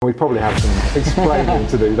we probably have some explaining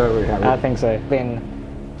to do, don't we, Harry? I think so.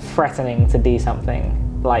 Been threatening to do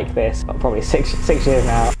something like this for probably six years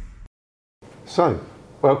now. So,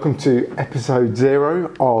 welcome to episode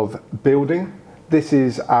 0 of Building. This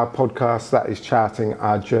is our podcast that is charting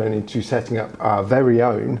our journey to setting up our very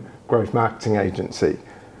own growth marketing agency.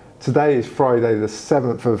 Today is Friday the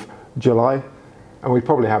 7th of July, and we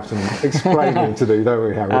probably have some explaining to do, don't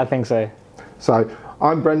we, Harry? I think so. So,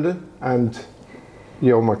 I'm Brendan, and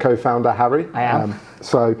you're my co-founder, Harry. I am.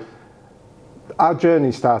 So, our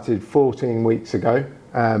journey started 14 weeks ago.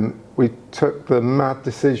 We took the mad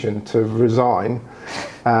decision to resign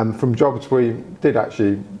from jobs we did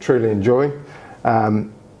actually truly enjoy.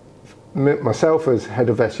 Myself as head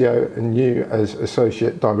of SEO and you as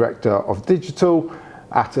associate director of digital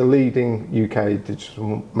at a leading UK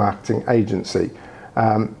digital marketing agency.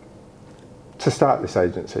 To start this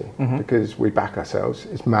agency, because we back ourselves.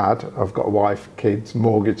 It's mad. I've got a wife, kids,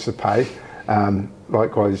 mortgage to pay.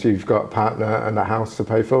 Likewise, you've got a partner and a house to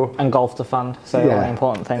pay for. And golf to fund, so all the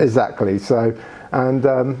important things. Exactly. So,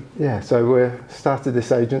 so we started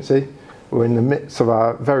this agency. We're in the midst of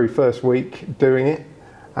our very first week doing it.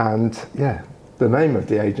 And the name of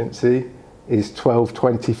the agency is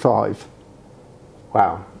 1225.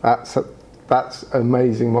 Wow, that's an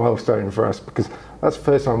amazing milestone for us, because that's the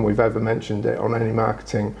first time we've ever mentioned it on any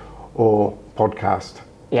marketing or podcast.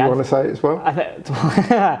 Do you want to say it as well? I think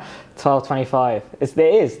 1225. It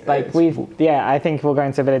is. Like I think we'll go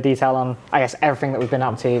into a bit of detail on, I guess, everything that we've been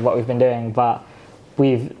up to, what we've been doing, but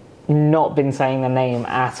we've not been saying the name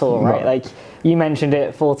at all, right? Like you mentioned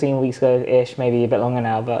it 14 weeks ago-ish, maybe a bit longer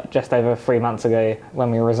now, but just over 3 months ago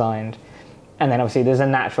when we resigned. And then obviously there's a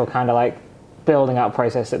natural kind of like building up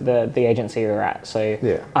process at the agency we were at. So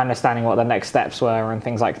understanding what the next steps were and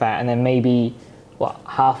things like that. And then maybe,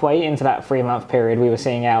 halfway into that 3-month period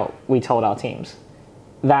we told our teams.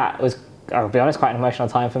 That was, I'll be honest, quite an emotional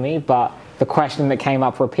time for me. But the question that came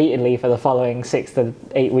up repeatedly for the following 6 to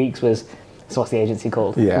 8 weeks was, so what's the agency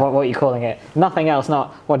called? Yeah. What are you calling it? Nothing else,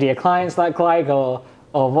 not what do your clients like or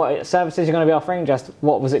what services you're going to be offering, just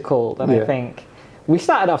what was it called? And I think we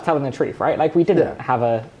started off telling the truth, right? Like we didn't have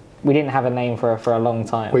a name for a long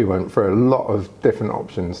time. We went for a lot of different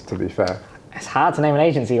options, to be fair. It's hard to name an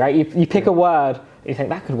agency, right? You pick a word, you think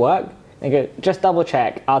that could work. You go, just double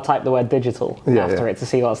check, I'll type the word digital after it to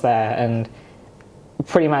see what's there. And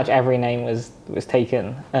pretty much every name was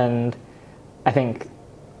taken. And I think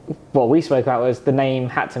what we spoke about was the name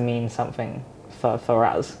had to mean something for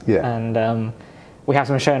us. Yeah. And we have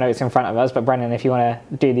some show notes in front of us, but Brendan, if you want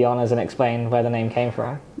to do the honours and explain where the name came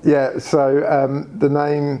from. Yeah, so the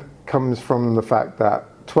name comes from the fact that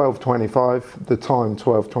 12:25, the time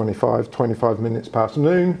 12:25, 25 minutes past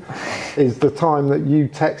noon, is the time that you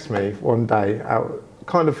text me one day, out,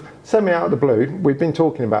 kind of semi out of the blue. We've been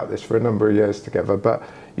talking about this for a number of years together, but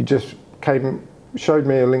you just showed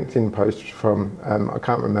me a LinkedIn post from, I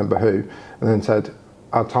can't remember who, and then said,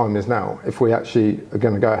 our time is now. If we actually are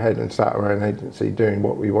going to go ahead and start our own agency doing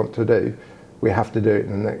what we want to do, we have to do it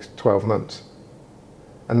in the next 12 months.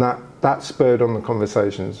 And that spurred on the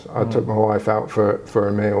conversations. I took my wife out for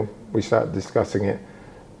a meal. We started discussing it,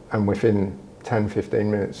 and within 10-15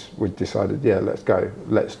 minutes we decided, let's go,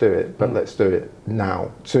 let's do it, but let's do it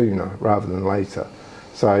now, sooner rather than later.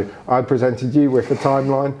 So I presented you with a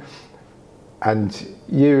timeline, and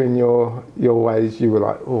you in your ways, you were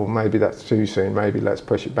like, oh, maybe that's too soon, maybe let's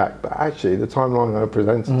push it back. But actually the timeline I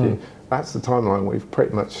presented you, that's the timeline we've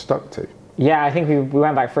pretty much stuck to. Yeah, I think we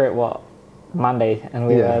went back through it, Monday, and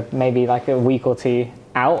we were maybe like a week or two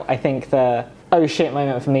out. I think the oh shit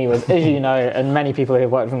moment for me was, as you know, and many people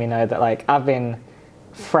who've worked with me know, that like I've been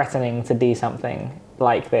threatening to do something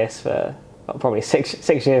like this for probably six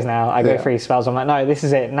years now. I go through spells, I'm like, no, this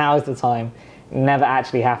is it, now is the time. Never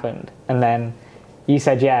actually happened. And then you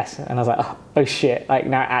said yes, and I was like, oh shit, like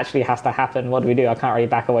now it actually has to happen. What do we do? I can't really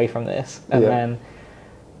back away from this. And then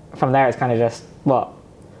from there it's kind of just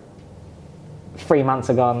 3 months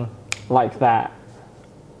are gone like that.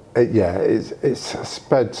 It's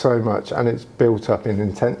sped so much, and it's built up in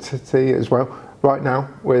intensity as well. Right now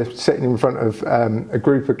we're sitting in front of a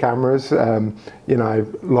group of cameras,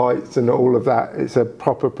 lights and all of that. It's a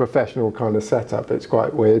proper professional kind of setup. It's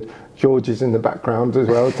quite weird. George is in the background as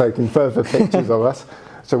well, taking further pictures of us.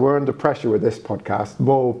 So we're under pressure with this podcast,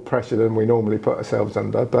 more pressure than we normally put ourselves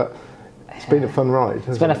under, but it's been a fun ride.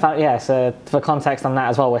 It's been a fun, so for context on that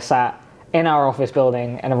as well, we're sat in our office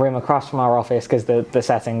building in a room across from our office, because the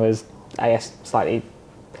setting was, I guess, slightly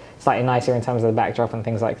nicer in terms of the backdrop and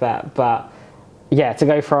things like that. But to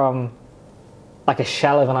go from like a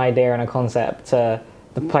shell of an idea and a concept to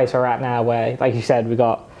the place we're at now, where, like you said, we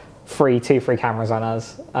got two free cameras on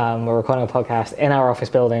us. We're recording a podcast in our office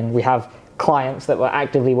building. We have clients that we're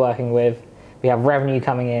actively working with. We have revenue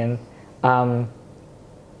coming in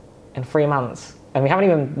 3 months. And we haven't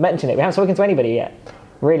even mentioned it. We haven't spoken to anybody yet.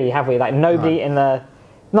 Really, have we? Like nobody in the,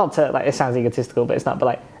 not to, like, it sounds egotistical, but it's not, but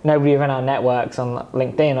like nobody within our networks on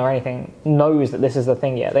LinkedIn or anything knows that this is the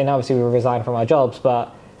thing yet. They know obviously we resigned from our jobs,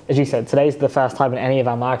 but as you said, today's the first time in any of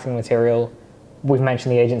our marketing material we've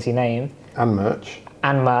mentioned the agency name. And merch.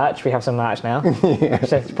 And merch. We have some merch now. Yeah.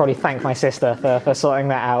 So probably thank my sister for sorting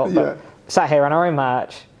that out. But sat here on our own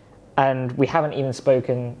merch, and we haven't even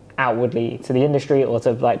spoken outwardly to the industry or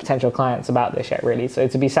to like potential clients about this yet, really. So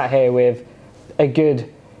to be sat here with a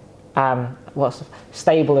good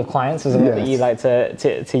stable of clients is a word that you like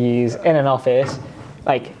to use in an office,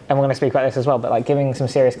 like, and we're going to speak about this as well, but like giving some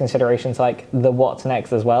serious consideration to like the what's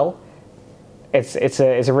next as well. It's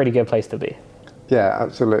a really good place to be. Yeah,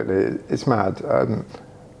 absolutely. It's mad.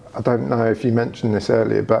 I don't know if you mentioned this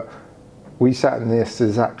earlier, but we sat in this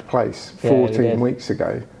exact place 14 weeks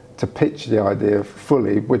ago to pitch the idea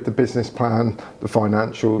fully with the business plan, the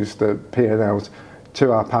financials, the P&Ls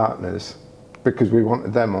to our partners, because we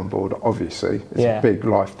wanted them on board, obviously. It's a big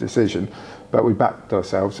life decision, but we backed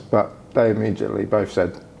ourselves, but they immediately both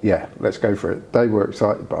said, yeah, let's go for it. They were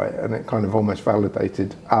excited by it, and it kind of almost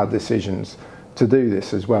validated our decisions to do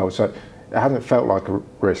this as well. So it hasn't felt like a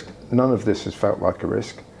risk. None of this has felt like a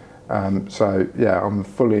risk. So yeah, I'm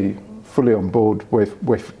fully on board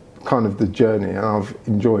with kind of the journey, and I've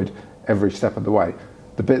enjoyed every step of the way.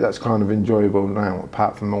 The bit that's kind of enjoyable now,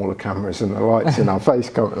 apart from all the cameras and the lights in our face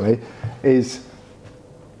currently, is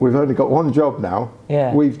we've only got one job now.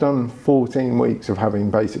 Yeah. We've done 14 weeks of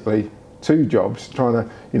having basically 2 jobs, trying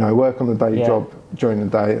to work on the day job during the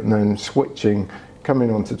day, and then switching,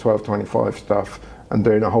 coming on to 1225 stuff and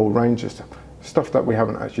doing a whole range of stuff that we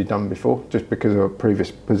haven't actually done before, just because our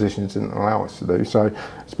previous positions didn't allow us to do. So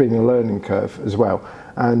it's been a learning curve as well.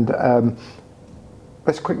 And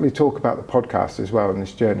let's quickly talk about the podcast as well in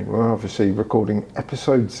this journey. We're obviously recording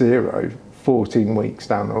episode 0 14 weeks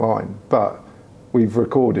down the line, but we've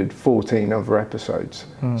recorded 14 other episodes.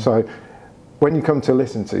 So when you come to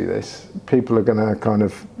listen to this, people are going to kind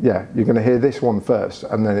of, you're going to hear this one first,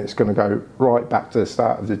 and then it's going to go right back to the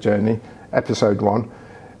start of the journey, episode 1,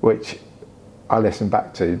 which I listened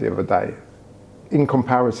back to the other day. In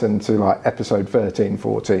comparison to like episode 13,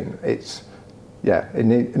 14, it's, it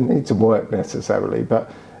needs some work necessarily,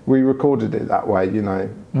 but we recorded it that way,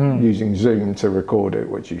 using Zoom to record it,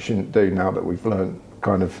 which you shouldn't do now that we've learned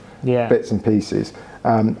kind of bits and pieces.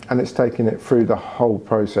 And it's taken it through the whole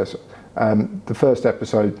process. The first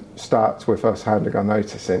episode starts with us handing our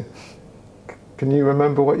notice in. Can you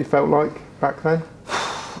remember what you felt like back then?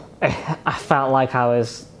 I felt like I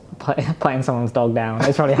was putting someone's dog down.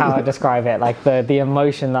 It's probably how I describe it. Like the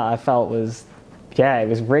emotion that I felt was, it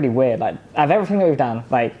was really weird. Like of everything that we've done,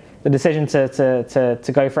 like the decision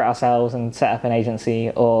to go for it ourselves and set up an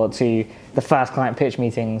agency, or to the first client pitch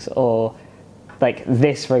meetings, or like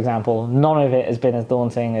this, for example, none of it has been as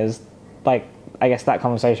daunting as like, I guess, that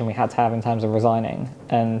conversation we had to have in terms of resigning.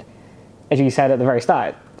 And as you said at the very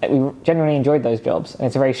start, we genuinely enjoyed those jobs, and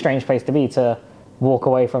it's a very strange place to be, to walk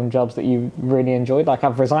away from jobs that you really enjoyed. Like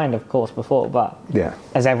I've resigned, of course, before, but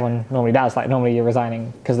as everyone normally does, like normally you're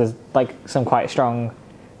resigning because there's like some quite strong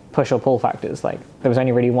push or pull factors. Like there was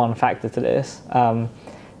only really one factor to this. So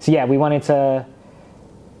we wanted to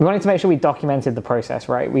make sure we documented the process,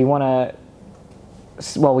 right? We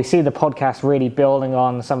see the podcast really building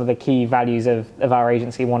on some of the key values of our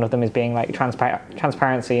agency. One of them is being like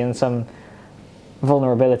transparency and some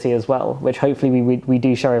vulnerability as well, which hopefully we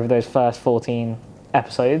do show over those first 14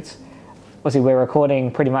 episodes. Obviously we're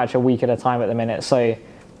recording pretty much a week at a time at the minute, so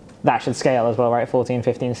that should scale as well, right? 14,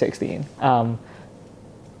 15, 16.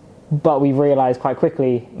 But we realized quite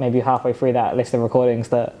quickly, maybe halfway through that list of recordings,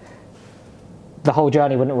 that the whole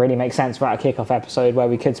journey wouldn't really make sense without a kickoff episode where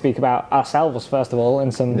we could speak about ourselves, first of all,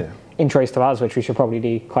 and some intros to us, which we should probably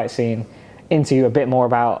do quite soon, into a bit more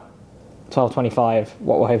about 1225,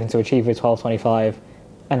 what we're hoping to achieve with 1225,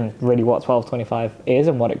 and really what 1225 is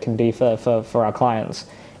and what it can do for our clients,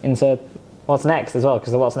 into what's next as well,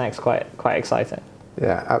 because the what's next quite exciting.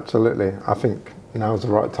 Yeah, absolutely. I think now's the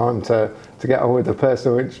right time to get on with the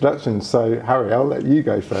personal introductions. So Harry, I'll let you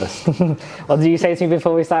go first. Well, did you say to me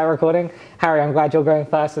before we started recording, Harry, I'm glad you're going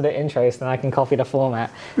first with the intros, then I can copy the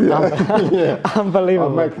format. Unbelievable.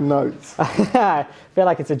 I'm making notes. I feel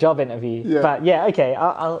like it's a job interview. But okay,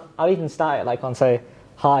 I'll even start it like on, so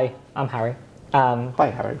hi, I'm Harry. Hi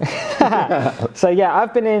Harry. So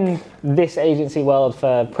I've been in this agency world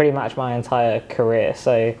for pretty much my entire career.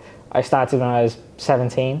 So I started when I was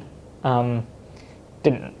 17.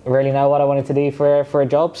 didn't really know what I wanted to do for a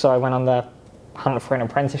job, so I went on the hunt for an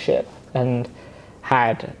apprenticeship and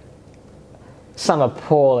had some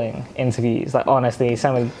appalling interviews. Like, honestly,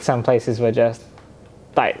 some places were just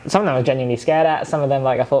like, some of them I was genuinely scared at, some of them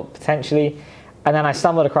like I thought potentially. And then I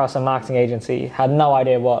stumbled across a marketing agency, had no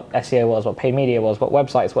idea what SEO was, what paid media was, what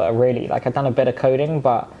websites were really. Like, I'd done a bit of coding,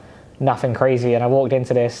 but nothing crazy. And I walked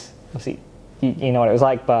into this, obviously, you know what it was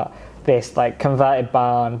like, but this like converted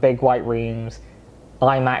barn, big white rooms,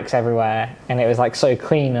 iMacs everywhere, and it was like so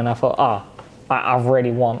clean. And I thought, I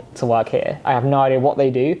really want to work here. I have no idea what they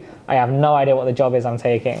do. I have no idea what the job is I'm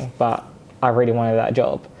taking, but I really wanted that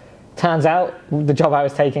job. Turns out the job I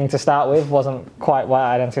was taking to start with wasn't quite what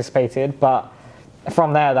I'd anticipated, but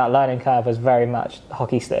from there, that learning curve was very much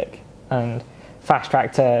hockey stick. And fast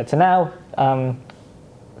track to now,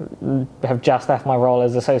 have just left my role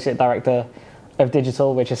as Associate Director of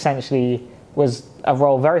Digital, which essentially was a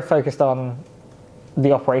role very focused on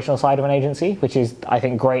the operational side of an agency, which is, I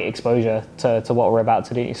think, great exposure to what we're about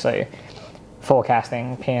to do. So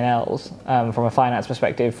forecasting, P&Ls, from a finance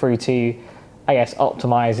perspective, through to, I guess,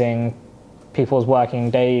 optimizing people's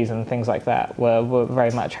working days and things like that were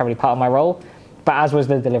very much heavily part of my role. But as was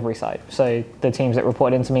the delivery side. So the teams that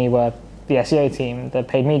reported into me were the SEO team, the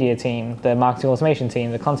paid media team, the marketing automation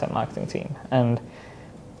team, the content marketing team. And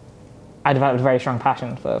I developed a very strong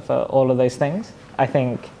passion for all of those things. I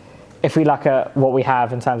think if we look at what we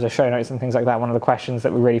have in terms of show notes and things like that, one of the questions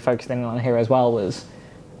that we really focused in on here as well was,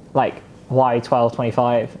 like, why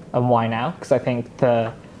 1225 and why now? Because I think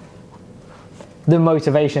the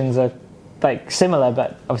motivations are like similar,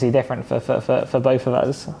 but obviously different for both of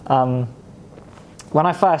us. When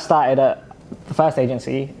I first started at the first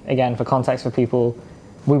agency, again, for context for people,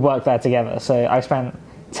 we worked there together. So I spent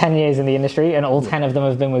 10 years in the industry, and all 10 of them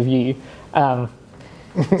have been with you.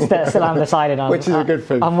 Still undecided on, which is a good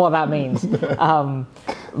thing, on what that means.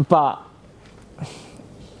 But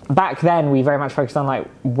back then, we very much focused on like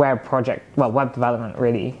web development,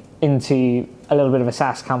 really, into a little bit of a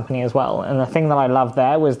SaaS company as well. And the thing that I loved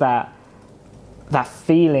there was that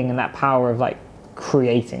feeling and that power of like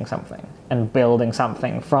creating something and building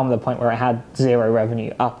something from the point where it had zero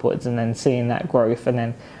revenue upwards, and then seeing that growth, and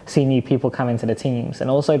then seeing new people come into the teams, and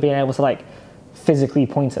also being able to like physically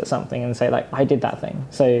point at something and say like, I did that thing.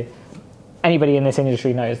 So anybody in this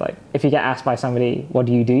industry knows, like, if you get asked by somebody, what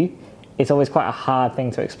do you do? It's always quite a hard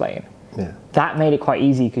thing to explain. Yeah. That made it quite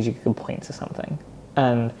easy because you could point to something.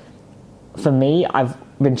 And for me, I've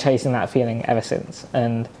been chasing that feeling ever since.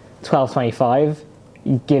 And 1225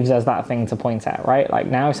 gives us that thing to point at, right? Like,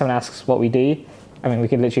 now if someone asks what we do, I mean, we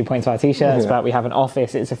could literally point to our t-shirts, but we have an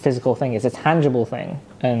office. It's a physical thing. It's a tangible thing.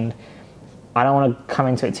 And I don't want to come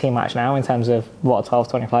into it too much now in terms of what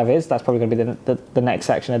 1225 is. That's probably going to be the next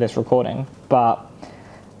section of this recording. But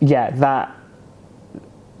yeah,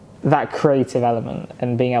 that creative element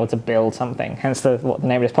and being able to build something, hence what the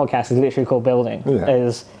name of this podcast is literally called Building,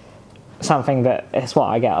 is something that it's what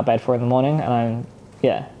I get out of bed for in the morning. And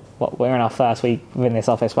we're in our first week within this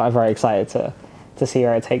office, but I'm very excited to see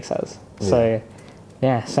where it takes us. Yeah. So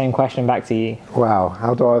yeah, same question back to you. Wow,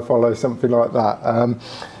 how do I follow something like that?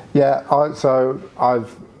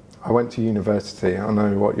 I went to university. I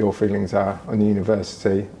know what your feelings are on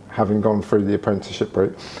university, having gone through the apprenticeship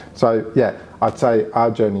route. So yeah, I'd say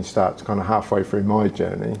our journey starts kind of halfway through my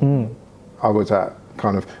journey. I was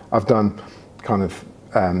I've done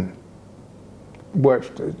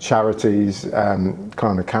worked at charities,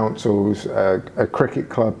 kind of councils, a cricket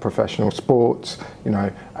club, professional sports,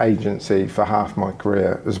 agency for half my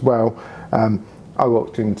career as well. I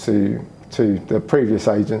walked into the previous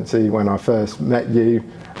agency when I first met you,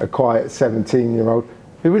 a quiet 17-year-old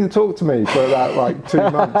who wouldn't talk to me for about like 2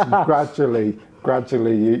 months. And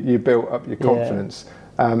gradually you built up your confidence.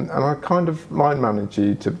 And I kind of line managed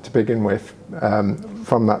you to begin with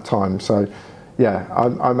from that time. So yeah,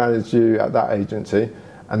 I managed you at that agency,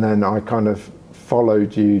 and then I kind of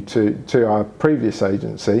followed you to our previous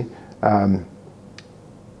agency. And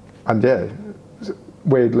yeah,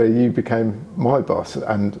 weirdly, you became my boss,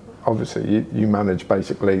 and obviously you manage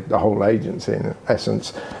basically the whole agency in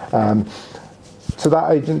essence. So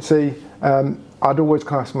that agency, I'd always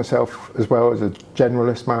class myself as well as a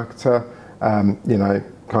generalist marketer,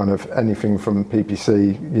 kind of anything from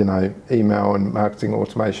PPC, email and marketing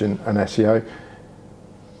automation and SEO.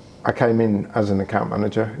 I came in as an account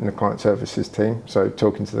manager in the client services team, so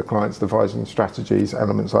talking to the clients, devising strategies,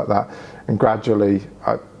 elements like that, and gradually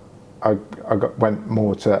I went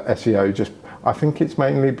more to SEO. Just, I think it's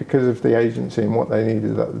mainly because of the agency and what they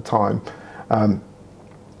needed at the time.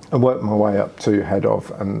 I worked my way up to head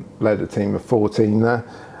of and led a team of 14 there.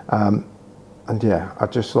 And yeah, I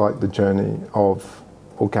just like the journey of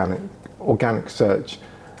organic search.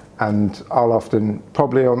 And I'll often,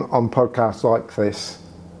 probably on podcasts like this,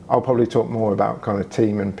 I'll probably talk more about kind of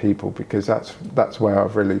team and people, because that's where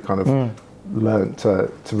I've really kind of learned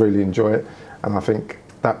to really enjoy it. And I think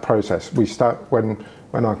that process, when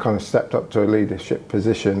I kind of stepped up to a leadership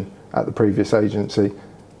position at the previous agency,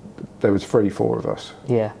 there was 4 of us.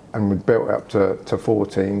 Yeah. And we built it up to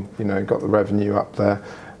 14, got the revenue up there,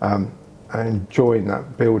 and enjoying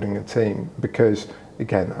that, building a team, because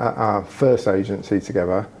again, at our first agency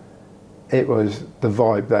together, the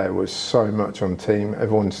vibe there was so much on team.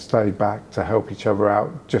 Everyone stayed back to help each other out.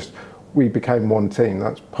 We became one team.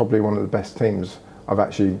 That's probably one of the best teams I've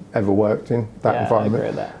actually ever worked in, that environment. I agree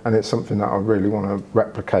with that. And it's something that I really want to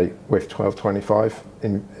replicate with 1225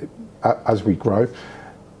 as we grow.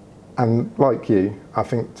 And like you, I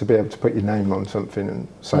think to be able to put your name on something and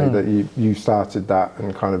say that you started that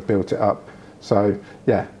and kind of built it up. So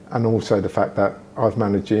yeah, and also the fact that I've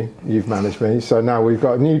managed you, you've managed me. So now we've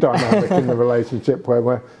got a new dynamic in the relationship where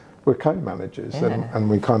we're co-managers, and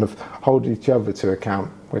we kind of hold each other to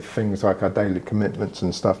account with things like our daily commitments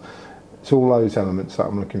and stuff. It's all those elements that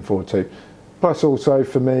I'm looking forward to. Plus also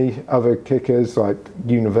for me, other kickers like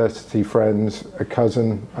university friends, a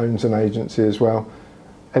cousin owns an agency as well.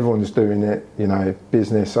 Everyone's doing it,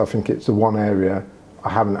 business. I think it's the one area I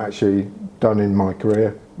haven't actually done in my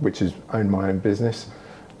career, which is own my own business.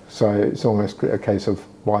 So it's almost a case of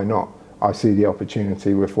why not? I see the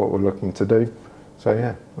opportunity with what we're looking to do. So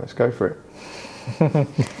yeah, let's go for it.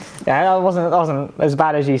 Yeah, it wasn't as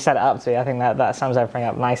bad as you set it up to. I think that sums everything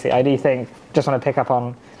up nicely. I do think, just want to pick up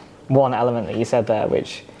on one element that you said there,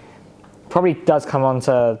 which probably does come on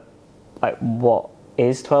to like what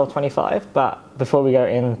is 1225, but before we go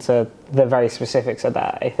into the very specifics of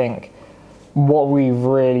that, I think what we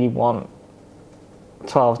really want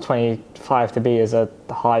 1225 to be is a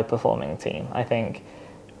high performing team. I think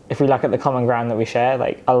if we look at the common ground that we share,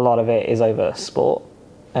 like a lot of it is over sport,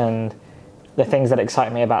 and the things that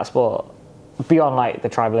excite me about sport, beyond like the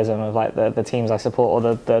tribalism of like the teams I support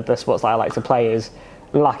or the sports that I like to play, is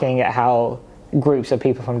looking at how groups of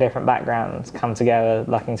people from different backgrounds come together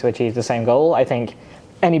looking to achieve the same goal. I think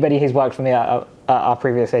anybody who's worked for me at our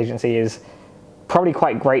previous agency is probably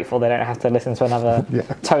quite grateful they don't have to listen to another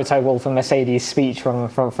Toto Wolff and Mercedes speech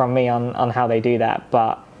from me on how they do that.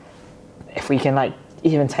 But if we can like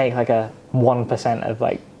even take like a 1% of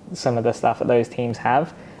like some of the stuff that those teams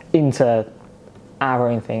have into our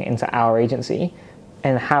own thing, into our agency,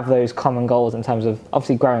 and have those common goals in terms of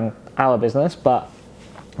obviously growing our business, but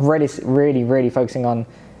really focusing on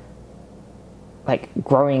like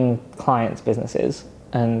growing clients' businesses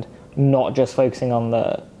and not just focusing on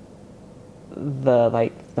the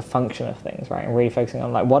function of things, right? And really focusing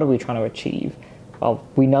on like, what are we trying to achieve? Well,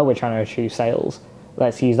 we know we're trying to achieve sales.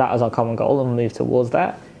 Let's use that as our common goal and move towards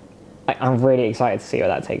that. I'm really excited to see where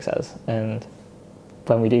that takes us. And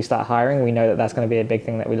when we do start hiring, we know that that's going to be a big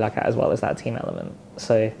thing that we look at, as well as that team element.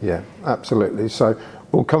 So yeah, absolutely. So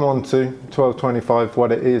we'll come on to 1225,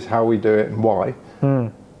 what it is, how we do it, and why.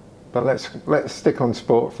 But let's stick on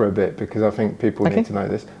sport for a bit, because I think people need to know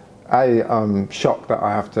this. I'm shocked that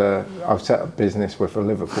I've set up business with a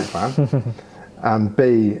Liverpool fan. And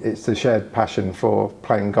B, it's the shared passion for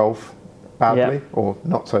playing golf badly, or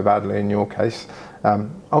not so badly in your case.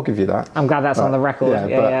 I'll give you that. I'm glad that's on the record.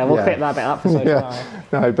 We'll clip that bit up for tomorrow.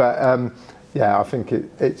 No, but I think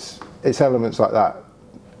it's elements like that.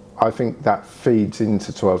 I think that feeds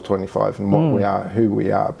into 1225 and what we are, who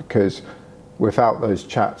we are, because without those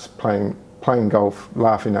chats, playing golf,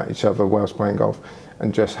 laughing at each other whilst playing golf,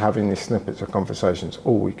 and just having these snippets of conversations,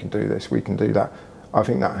 we can do this, we can do that, I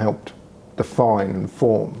think that helped define and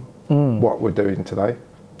form what we're doing today.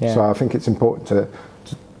 Yeah. So I think it's important to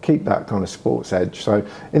keep that kind of sports edge. So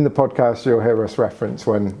in the podcast, you'll hear us reference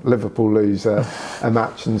when Liverpool lose a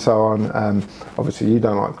match and so on. Obviously, you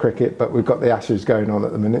don't like cricket, but we've got the Ashes going on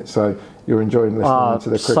at the minute, so you're enjoying listening to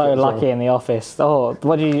the cricket. So lucky in the office. It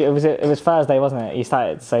was Thursday, wasn't it?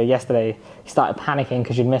 Yesterday, you started panicking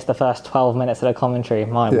because you'd missed the first 12 minutes of the commentary.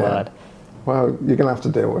 My word. Well, you're going to have to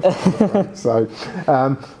deal with it. So,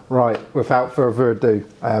 right, without further ado,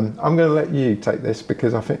 I'm going to let you take this,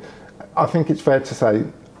 because I think it's fair to say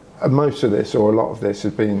most of this, or a lot of this,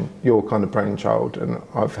 has been your kind of brainchild, and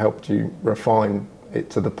I've helped you refine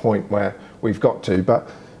it to the point where we've got to. But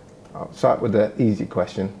I'll start with the easy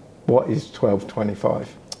question. What is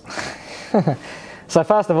 1225? So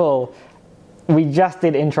first of all, we just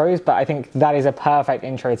did intros, but I think that is a perfect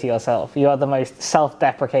intro to yourself. You are the most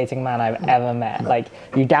self-deprecating man I've ever met. Like,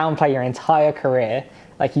 you downplay your entire career.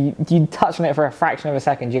 Like, you touch on it for a fraction of a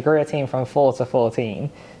second. You grew a team from 4 to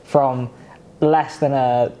 14, from less than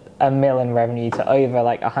a 1 mil in revenue to over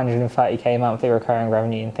like 130k monthly recurring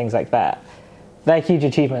revenue and things like that. They're huge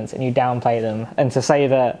achievements, and you downplay them. And to say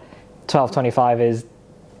that 1225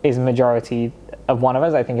 is majority of one of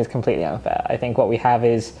us, I think is completely unfair. I think what we have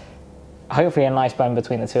is hopefully a nice blend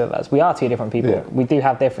between the two of us. We are two different people. Yeah. We do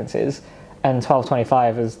have differences, and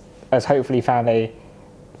 1225 has hopefully found a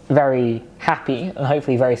very happy and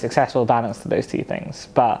hopefully very successful balance to those two things.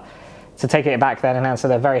 But to take it back then and answer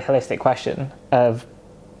the very holistic question of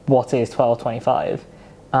what is 1225,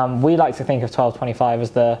 we like to think of 1225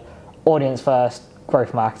 as the audience first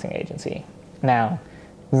growth marketing agency. Now,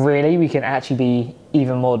 really, we can actually be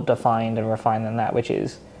even more defined and refined than that, which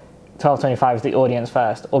is 1225 is the audience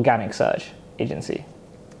first organic search agency.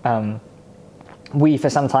 We, for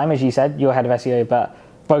some time, as you said, you're head of SEO, but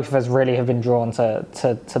both of us really have been drawn to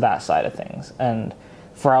that side of things. And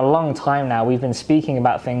for a long time now, we've been speaking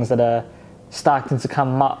about things that are starting to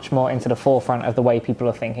come much more into the forefront of the way people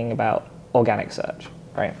are thinking about organic search,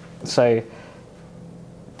 right? So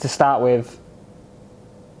to start with,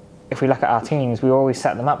 if we look at our teams, we always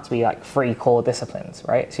set them up to be like 3 core disciplines,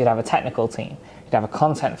 right? So you'd have a technical team, you'd have a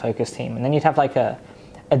content-focused team, and then you'd have like a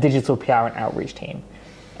digital PR and outreach team.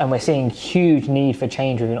 And we're seeing huge need for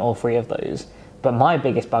change within all 3 of those. But my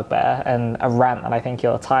biggest bugbear, and a rant that I think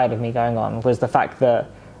you're tired of me going on, was the fact that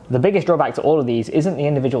the biggest drawback to all of these isn't the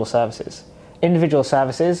individual services. Individual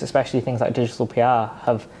services, especially things like digital PR,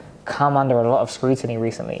 have come under a lot of scrutiny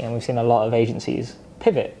recently, and we've seen a lot of agencies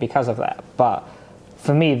pivot because of that. But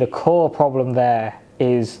for me, the core problem there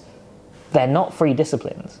is they're not 3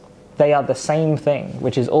 disciplines. They are the same thing,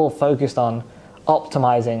 which is all focused on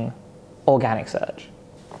optimizing organic search.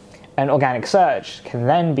 And organic search can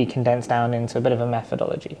then be condensed down into a bit of a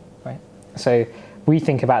methodology, right? So we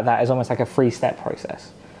think about that as almost like a 3-step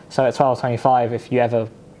process. So at 1225, if you ever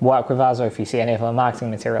work with us or if you see any of our marketing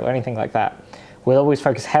material or anything like that, we'll always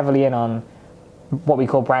focus heavily in on what we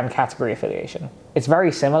call brand category affiliation. It's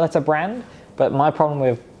very similar to brand, but my problem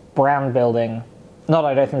with brand building, not that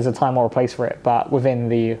I don't think there's a time or a place for it, but within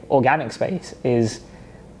the organic space is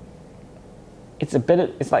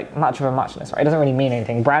it's like much of a muchness, right? It doesn't really mean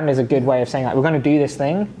anything. Brand is a good way of saying like, we're going to do this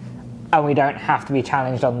thing and we don't have to be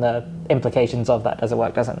challenged on the implications of that. Does it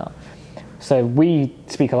work, does it not? So we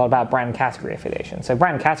speak a lot about brand category affiliation. So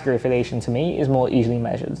brand category affiliation to me is more easily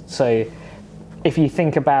measured. So if you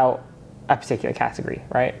think about a particular category,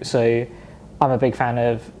 right? So I'm a big fan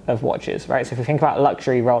of watches, right? So if you think about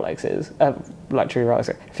luxury Rolexes,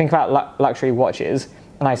 think about luxury watches,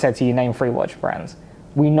 and I said to you, name 3 watch brands,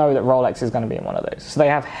 we know that Rolex is going to be in one of those. So they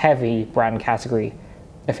have heavy brand category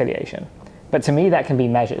affiliation. But to me, that can be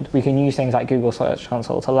measured. We can use things like Google Search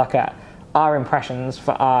Console to look at our impressions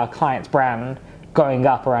for our client's brand going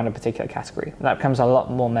up around a particular category. That becomes a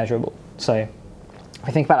lot more measurable. So if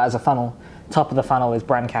I think about it as a funnel, top of the funnel is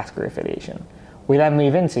brand category affiliation. We then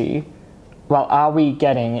move into, well, are we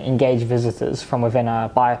getting engaged visitors from within our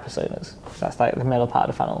buyer personas? That's like the middle part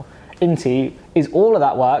of the funnel. Into, is all of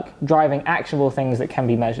that work driving actionable things that can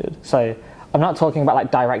be measured? So I'm not talking about like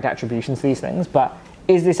direct attribution to these things, but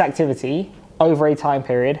is this activity over a time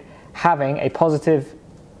period having a positive,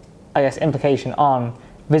 I guess, implication on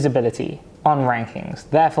visibility, on rankings,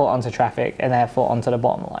 therefore onto traffic, and therefore onto the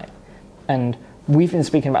bottom line? And we've been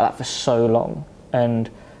speaking about that for so long. And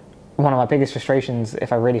one of my biggest frustrations,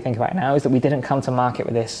 if I really think about it now, is that we didn't come to market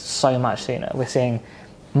with this so much sooner. We're seeing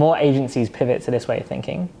more agencies pivot to this way of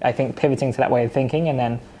thinking. I think pivoting to that way of thinking and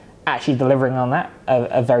then actually delivering on that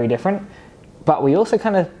are very different. But we also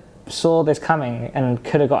kind of saw this coming and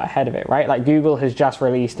could have got ahead of it, right? Like Google has just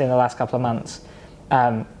released in the last couple of months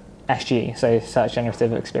SG, so Search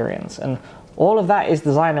Generative Experience. And all of that is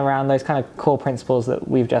designed around those kind of core principles that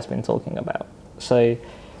we've just been talking about. So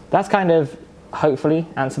that's kind of hopefully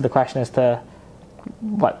answered the question as to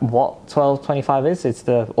what 1225 is. It's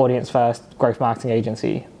the audience first growth marketing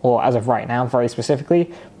agency, or as of right now, very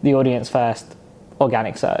specifically, the audience first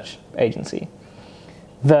organic search agency.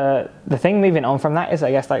 The thing moving on from that is,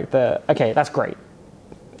 I guess, like okay, that's great.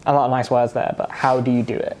 A lot of nice words there, but how do you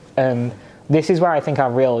do it? And this is where I think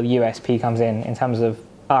our real USP comes in terms of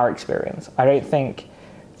our experience. I don't think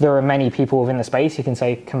there are many people within the space who can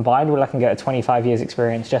say combined we're looking at a 25 years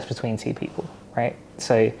experience just between 2 people, right?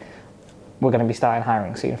 So we're going to be starting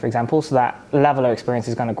hiring soon, for example, so that level of experience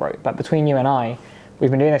is going to grow. But between you and I, we've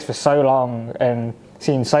been doing this for so long and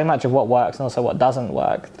seen so much of what works and also what doesn't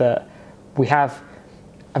work that we have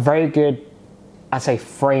a very good, I'd say,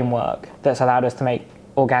 framework that's allowed us to make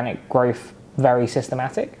organic growth very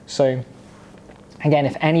systematic. So again,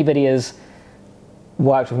 if anybody has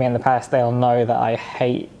worked with me in the past, they'll know that I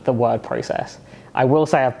hate the word process. I will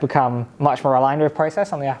say I've become much more aligned with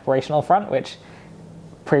process on the operational front, which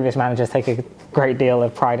previous managers take a great deal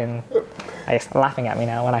of pride in, I guess, laughing at me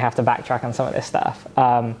now when I have to backtrack on some of this stuff.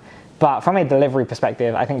 But from a delivery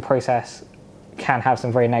perspective, I think process can have some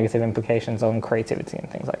very negative implications on creativity and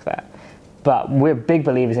things like that. But we're big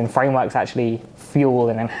believers in frameworks actually fuel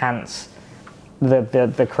and enhance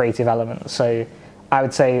the creative element. So I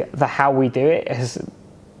would say the how we do it is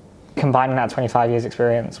combining that 25 years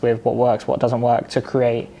experience with what works, what doesn't work, to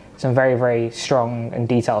create some very, very strong and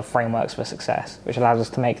detailed frameworks for success, which allows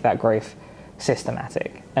us to make that growth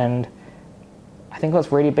systematic. And I think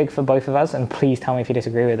what's really big for both of us, and please tell me if you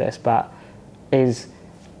disagree with this, but is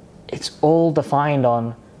it's all defined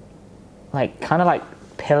on kind of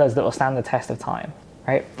pillars that will stand the test of time,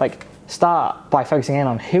 right? Like, start by focusing in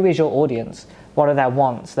on who is your audience, what are their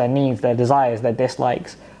wants, their needs, their desires, their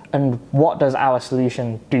dislikes, and what does our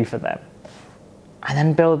solution do for them? And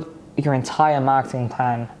then build your entire marketing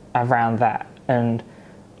plan around that. And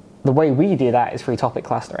the way we do that is through topic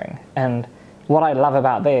clustering. And what I love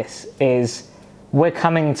about this is we're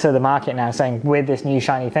coming to the market now saying we're this new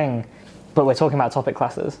shiny thing, but we're talking about topic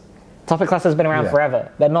clusters. Topic clusters have been around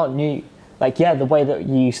forever. They're not new. The way that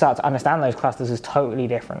you start to understand those clusters is totally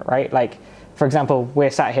different, right? Like, for example, we're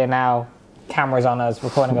sat here now, cameras on us,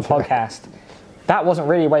 recording a podcast. That wasn't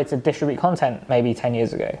really a way to distribute content maybe 10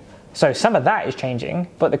 years ago. So some of that is changing,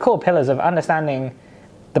 but the core pillars of understanding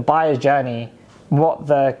the buyer's journey, what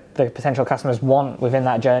the potential customers want within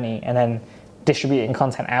that journey, and then distributing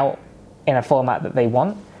content out in a format that they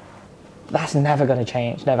want, that's never going to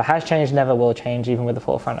change. Never has changed, never will change, even with the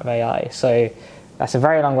forefront of AI. So that's a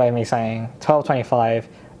very long way of me saying 1225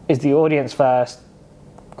 is the audience first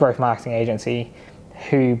growth marketing agency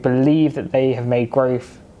who believe that they have made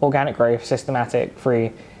growth, organic growth, systematic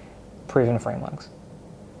through proven frameworks.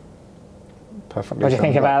 Perfectly. What do you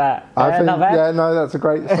think about that? Yeah, no, that's a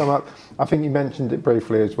great sum up. I think you mentioned it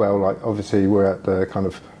briefly as well. Like, obviously, we're at the kind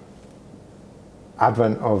of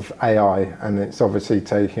advent of AI, and it's obviously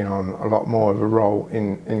taking on a lot more of a role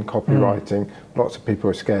in copywriting. Lots of people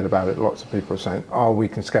are scared about it. Lots of people are saying, "Oh, we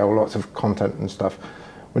can scale lots of content and stuff."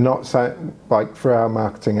 We're not saying, through our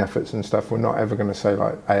marketing efforts and stuff, we're not ever going to say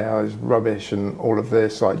AI is rubbish and all of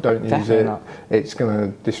this. Don't use it. Not. It's going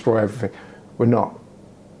to destroy everything. We're not.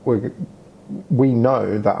 We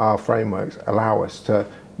know that our frameworks allow us to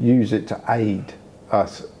use it to aid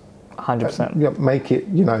us. 100%. Make it,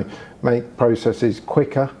 make processes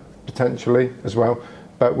quicker potentially as well,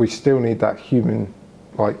 but we still need that human,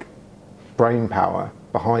 brain power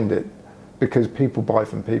behind it, because people buy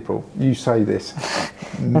from people. You say this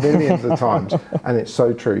millions of times, and it's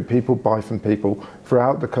so true. People buy from people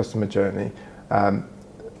throughout the customer journey.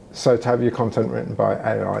 So to have your content written by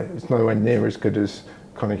AI is nowhere near as good as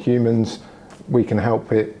kind of humans. We can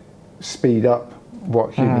help it speed up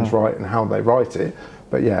what humans write and how they write it.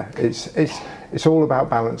 But yeah, it's all about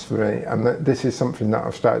balance for me, and this is something that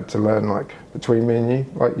I've started to learn, between me and you,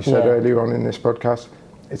 like you said earlier on in this podcast.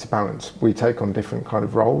 It's a balance. We take on different kind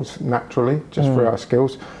of roles naturally, just for our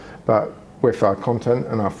skills, but with our content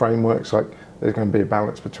and our frameworks, there's going to be a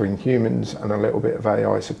balance between humans and a little bit of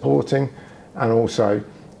AI supporting, and also,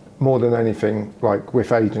 more than anything,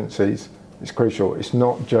 with agencies, it's crucial. It's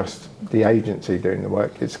not just the agency doing the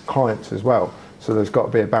work; it's clients as well. So there's got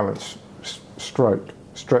to be a balance struck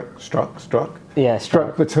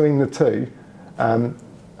between the two,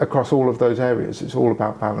 across all of those areas. It's all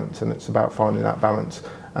about balance, and it's about finding that balance,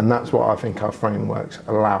 and that's what I think our frameworks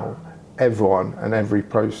allow everyone and every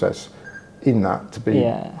process in that to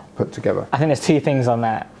be put together. I think there's two things on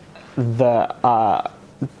that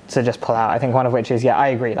to just pull out. I think one of which is, I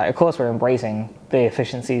agree. Of course, we're embracing the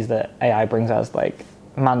efficiencies that AI brings us.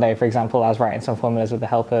 Monday, for example, I was writing some formulas with the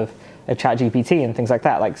help of ChatGPT and things like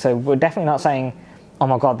that. So we're definitely not saying, oh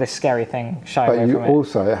my God, this scary thing, shy away from it. But you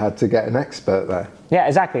also had to get an expert there. Yeah,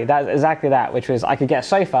 exactly. That's exactly that, which was I could get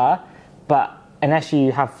so far, but unless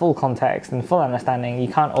you have full context and full understanding,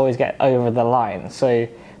 you can't always get over the line. So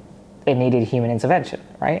it needed human intervention,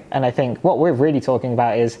 right? And I think what we're really talking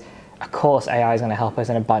about is, of course, AI is going to help us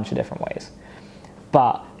in a bunch of different ways.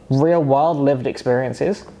 But real world lived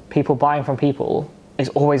experiences, people buying from people, is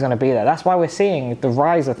always going to be there. That's why we're seeing the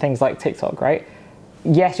rise of things like TikTok, right?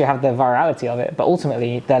 Yes, you have the virality of it, but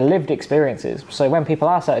ultimately they're lived experiences. So when people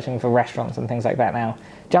are searching for restaurants and things like that now,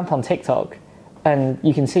 jump on TikTok and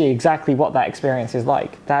you can see exactly what that experience is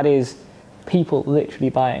like. That is people literally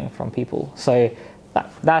buying from people. So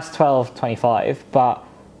that's 1225, but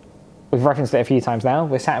we've referenced it a few times now.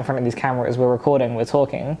 We're sat in front of these cameras, we're recording, we're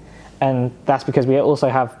talking, and that's because we also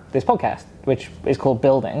have this podcast, which is called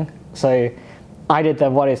Building. So I did the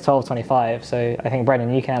what is 1225, so I think,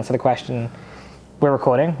 Brendan, you can answer the question. We're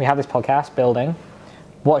recording, we have this podcast, Building.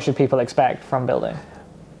 What should people expect from Building?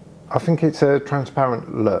 I think it's a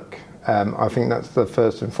transparent look. I think that's the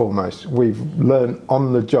first and foremost. We've learned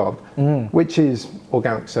on the job, which is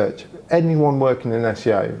organic search. Anyone working in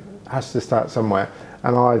SEO has to start somewhere,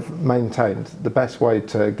 and I've maintained the best way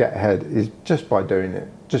to get ahead is just by doing it,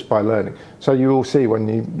 just by learning. So you will see when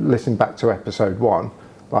you listen back to episode 1,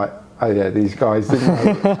 like, oh yeah, these guys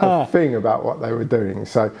didn't know a thing about what they were doing.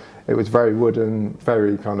 So it was very wooden,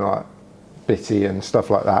 very kind of like bitty and stuff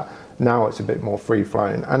like that. Now it's a bit more free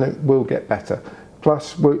flowing, and it will get better.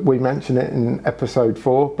 Plus, we mentioned it in episode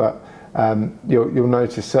 4, but you'll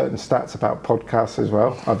notice certain stats about podcasts as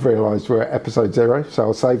well. I've realised we're at episode 0, so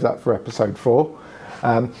I'll save that for episode 4.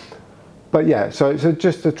 But yeah, so it's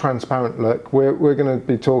just a transparent look. We're going to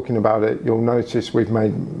be talking about it. You'll notice we've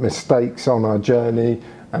made mistakes on our journey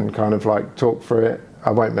and kind of like talk through it.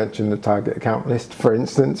 I won't mention the target account list, for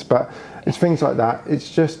instance, but it's things like that.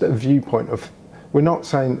 It's just a viewpoint of, we're not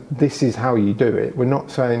saying this is how you do it. We're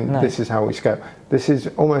not saying this is how we scale. This is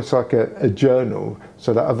almost like a journal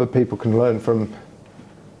so that other people can learn from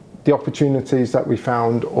the opportunities that we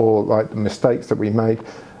found or like the mistakes that we made.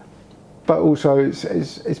 But also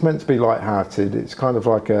it's meant to be lighthearted. It's kind of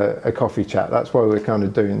like a coffee chat. That's why we're kind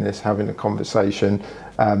of doing this, having a conversation.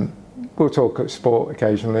 We'll talk at sport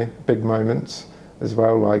occasionally, big moments as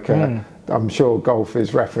well. Like I'm sure golf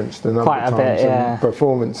is referenced a number of times and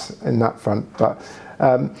performance in that front. But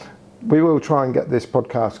we will try and get this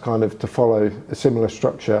podcast kind of to follow a similar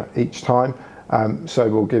structure each time. So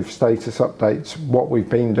we'll give status updates, what we've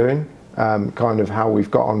been doing, kind of how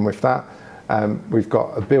we've got on with that. We've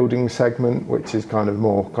got a building segment, which is kind of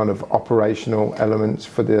more kind of operational elements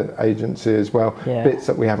for the agency as well, bits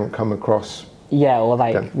that we haven't come across. Yeah, or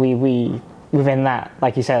like we within that,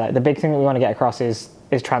 like you said, like the big thing that we want to get across is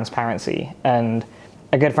transparency. And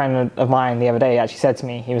a good friend of mine the other day actually said to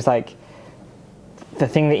me, he was like, the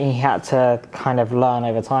thing that he had to kind of learn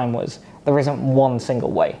over time was there isn't one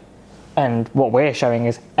single way. And what we're showing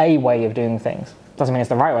is a way of doing things. Doesn't mean it's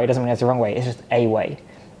the right way, doesn't mean it's the wrong way, it's just a way.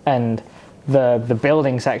 And the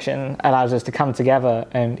building section allows us to come together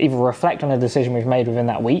and either reflect on a decision we've made within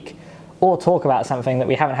that week or talk about something that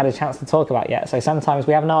we haven't had a chance to talk about yet. So sometimes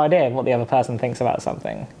we have no idea what the other person thinks about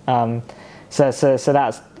something. So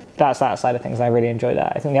that's that side of things. I really enjoy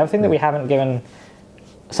that. I think the other thing that we haven't given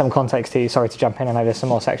some context to, sorry to jump in, I know there's some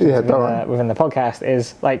more sections within the podcast,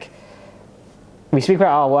 is like, we speak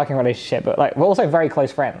about our working relationship, but like we're also very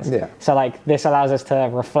close friends. Yeah. So like this allows us to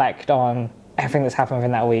reflect on everything that's happened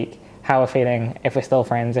within that week, how we're feeling, if we're still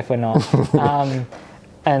friends, if we're not.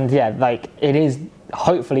 And yeah, like it is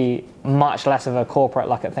hopefully much less of a corporate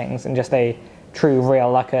look at things and just a true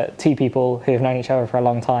real look at two people who have known each other for a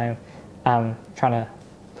long time, trying to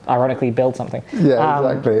ironically build something. Yeah,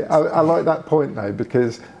 exactly. I like that point though,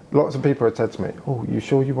 because lots of people have said to me, oh, you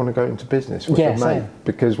sure you want to go into business with a mate?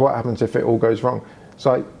 Because what happens if it all goes wrong? It's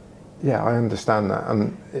like, yeah, I understand that,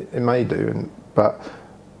 and it may do, but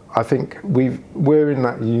I think we're in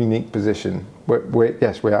that unique position.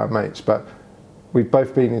 Yes, we are mates, but we've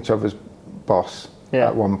both been each other's boss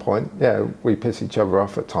at one point. Yeah, we piss each other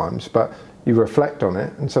off at times, but you reflect on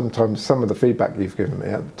it, and sometimes some of the feedback you've given me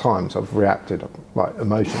at times I've reacted like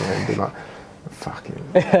emotionally and been like, fucking,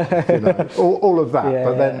 all of that.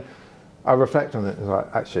 But then I reflect on it and like,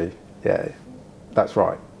 actually, yeah, that's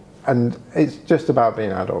right. And it's just about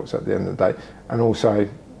being adults at the end of the day. And also,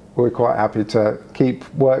 we're quite happy to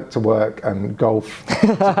keep work to work and golf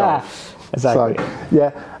to golf. Exactly.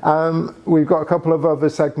 So, we've got a couple of other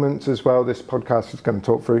segments as well. This podcast is going to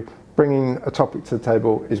talk through. Bringing a topic to the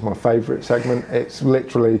table is my favourite segment. It's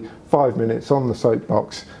literally 5 minutes on the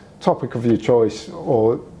soapbox, topic of your choice,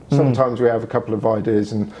 or sometimes we have a couple of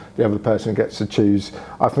ideas and the other person gets to choose.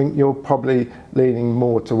 I think you're probably leaning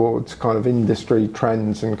more towards kind of industry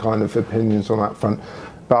trends and kind of opinions on that front.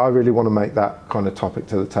 But I really want to make that kind of topic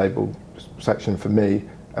to the table section for me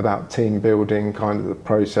about team building, kind of the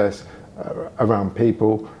process around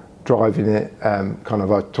people, driving it. Kind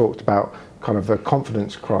of I talked about kind of a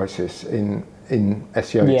confidence crisis in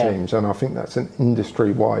SEO teams, and I think that's an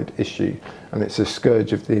industry-wide issue, and it's a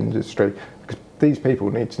scourge of the industry because these people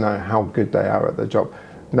need to know how good they are at their job.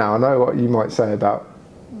 Now, I know what you might say about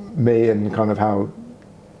me and kind of how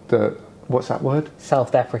what's that word?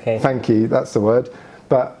 Self-deprecating. Thank you, that's the word.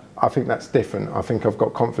 But I think that's different. I think I've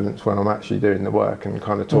got confidence when I'm actually doing the work and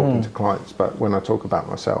kind of talking to clients, but when I talk about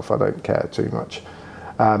myself, I don't care too much.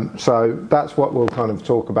 So that's what we'll kind of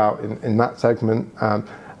talk about in that segment.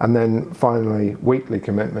 And then finally, weekly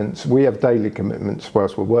commitments. We have daily commitments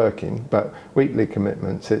whilst we're working, but weekly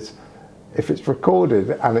commitments, if it's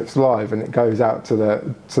recorded and it's live and it goes out to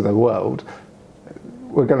the world,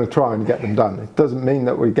 we're going to try and get them done. It doesn't mean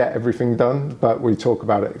that we get everything done, but we talk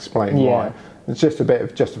about it, explain why. It's just a bit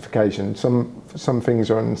of justification. Some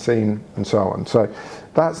things are unseen and so on. So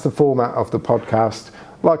that's the format of the podcast.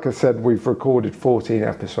 Like I said, we've recorded 14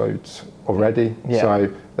 episodes already.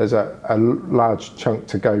 So there's a large chunk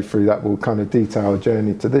to go through that will kind of detail our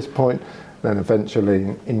journey to this point. Then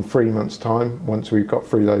eventually in 3 months' time, once we've got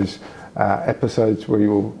through those episodes,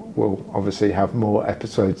 we'll obviously have more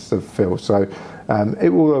episodes to fill. So it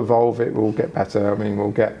will evolve, it will get better. I mean,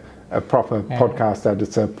 we'll get a proper podcast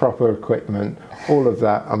editor, proper equipment, all of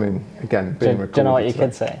that. I mean, again, being recorded. Do you know what you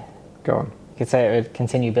could say? Go on. You could say it would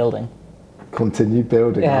continue building. Continue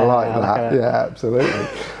building. I like that. Yeah, absolutely.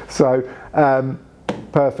 So,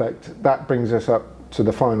 perfect. That brings us up to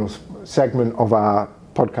the final segment of our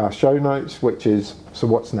podcast show notes, which is, so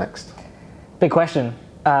what's next? Big question.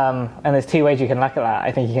 And there's two ways you can look at that.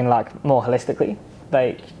 I think you can look more holistically,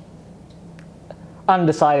 like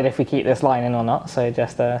undecided if we keep this line in or not. So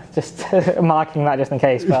just marking that just in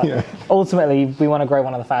case. But ultimately, we want to grow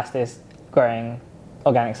one of the fastest growing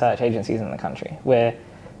organic search agencies in the country. We're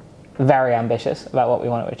very ambitious about what we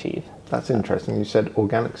want to achieve. That's interesting. You said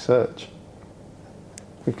organic search.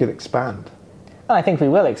 We could expand. I think we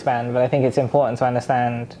will expand, but I think it's important to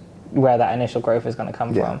understand where that initial growth is going to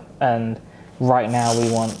come from. And right now, we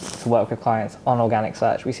want to work with clients on organic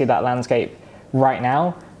search. We see that landscape right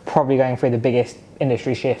now probably going through the biggest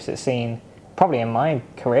industry shifts it's seen probably in my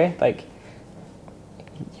career. Like,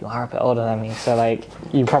 you are a bit older than me, so like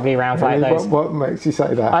you probably around for like those. What makes you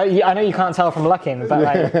say that? I know you can't tell from looking,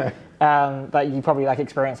 but like you probably like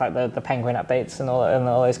experienced like the penguin updates and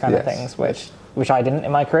all those kind of things, which I didn't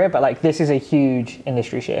in my career. But like this is a huge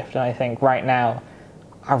industry shift, and I think right now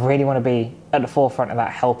I really want to be at the forefront of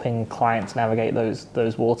that, helping clients navigate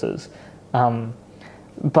those waters.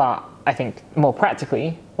 But I think more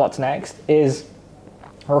practically, what's next is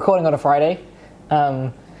we're recording on a Friday.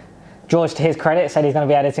 George, to his credit, said he's going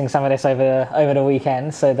to be editing some of this over the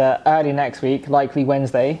weekend, so that early next week, likely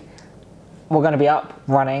Wednesday, we're going to be up,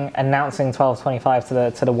 running, announcing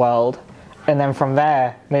 1225 to the world, and then from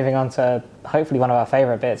there, moving on to hopefully one of our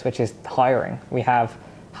favourite bits, which is hiring. We have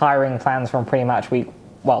hiring plans from pretty much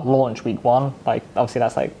launch week 1. Like obviously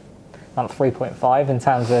that's like month 3.5 in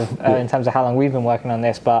terms of how long we've been working on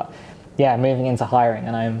this, but yeah, moving into hiring,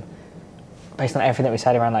 and I'm based on everything that we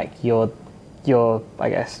said around like your I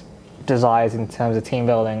guess desires in terms of team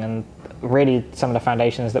building and really some of the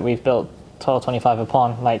foundations that we've built 1225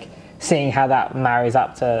 upon, like seeing how that marries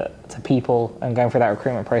up to people and going through that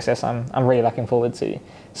recruitment process, I'm really looking forward to.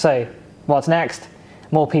 So what's next?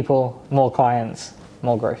 More people, more clients,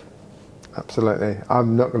 more growth. Absolutely.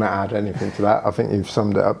 I'm not going to add anything to that. I think you've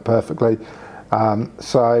summed it up perfectly.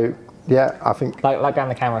 So yeah, I think like down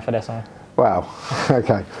the camera for this one. Well,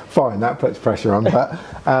 okay, fine, that puts pressure on. But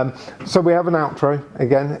so we have an outro.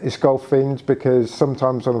 Again, it's golf themed because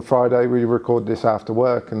sometimes on a Friday we record this after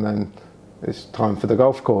work and then it's time for the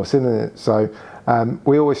golf course, isn't it? So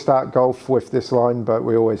we always start golf with this line, but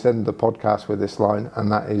we always end the podcast with this line, and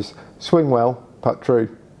that is swing well, putt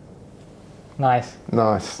true. Nice.